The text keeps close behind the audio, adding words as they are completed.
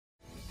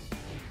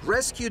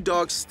Rescue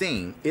dog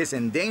Sting is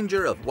in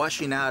danger of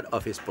washing out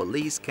of his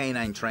police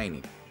canine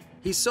training.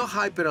 He's so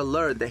hyper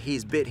alert that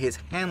he's bit his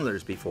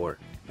handlers before,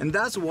 and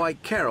that's why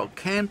Carol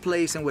can't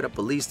place him with a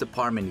police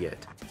department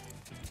yet.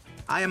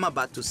 I am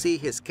about to see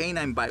his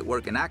canine bite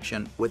work in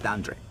action with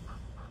Andre.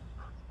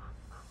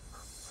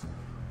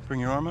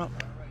 Bring your arm up.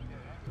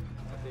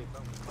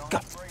 Go.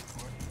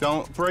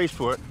 Don't brace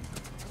for it.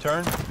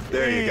 Turn.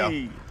 There you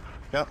go.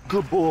 Yep.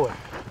 Good boy.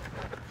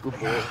 Good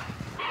boy.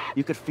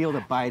 You could feel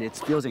the bite. It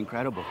feels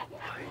incredible.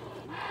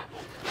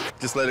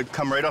 Just let it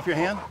come right off your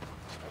hand.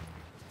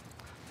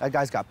 That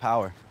guy's got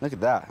power. Look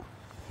at that.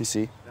 You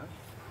see?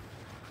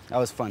 That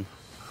was fun.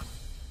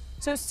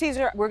 So,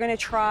 Cesar, we're going to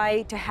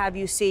try to have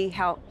you see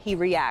how he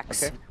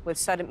reacts with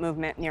sudden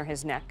movement near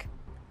his neck.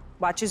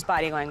 Watch his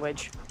body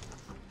language.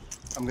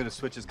 I'm going to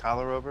switch his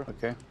collar over.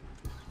 Okay.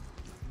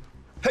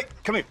 Hey,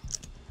 come here.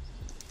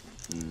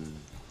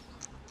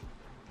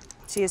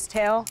 See his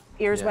tail?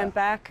 Ears went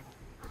back.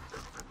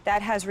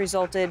 That has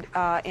resulted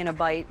in a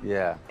bite.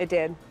 Yeah. It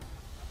did.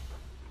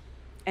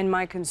 And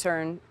my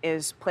concern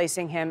is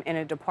placing him in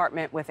a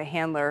department with a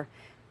handler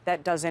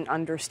that doesn't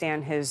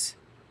understand his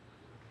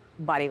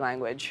body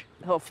language.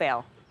 He'll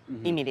fail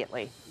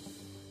immediately.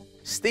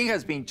 Sting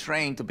has been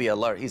trained to be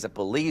alert. He's a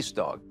police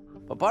dog.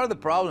 But part of the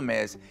problem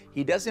is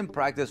he doesn't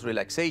practice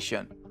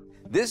relaxation.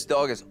 This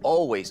dog is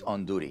always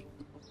on duty.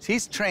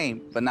 He's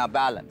trained, but not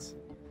balanced.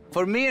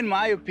 For me, in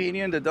my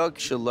opinion, the dog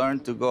should learn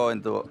to go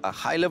into a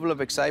high level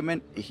of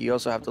excitement. He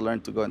also have to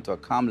learn to go into a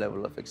calm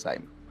level of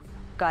excitement.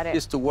 Got it.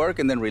 Just to work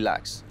and then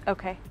relax.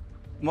 Okay.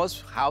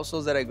 Most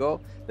households that I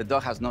go, the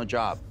dog has no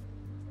job.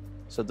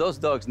 So those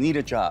dogs need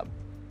a job.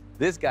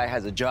 This guy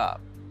has a job,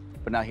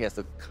 but now he has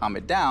to calm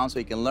it down so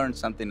he can learn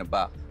something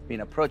about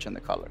being approached on the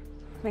collar.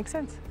 Makes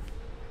sense.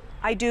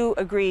 I do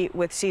agree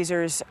with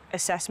Cesar's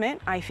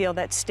assessment. I feel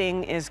that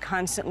Sting is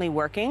constantly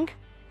working,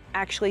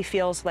 actually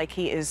feels like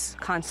he is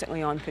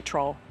constantly on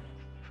patrol.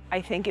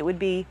 I think it would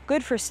be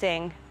good for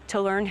Sting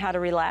to learn how to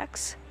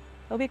relax.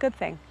 It'll be a good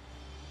thing.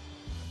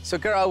 So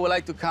Carol, I would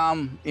like to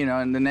come,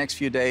 in the next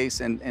few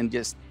days and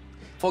just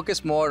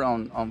focus more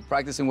on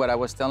practicing what I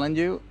was telling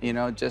you,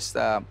 just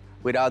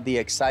without the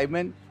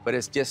excitement, but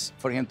it's just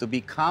for him to be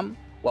calm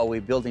while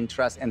we're building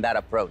trust and that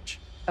approach.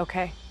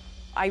 Okay.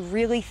 I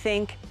really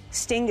think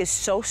Sting is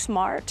so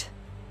smart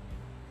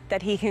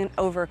that he can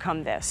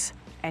overcome this,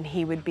 and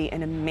he would be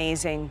an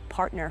amazing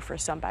partner for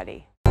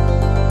somebody.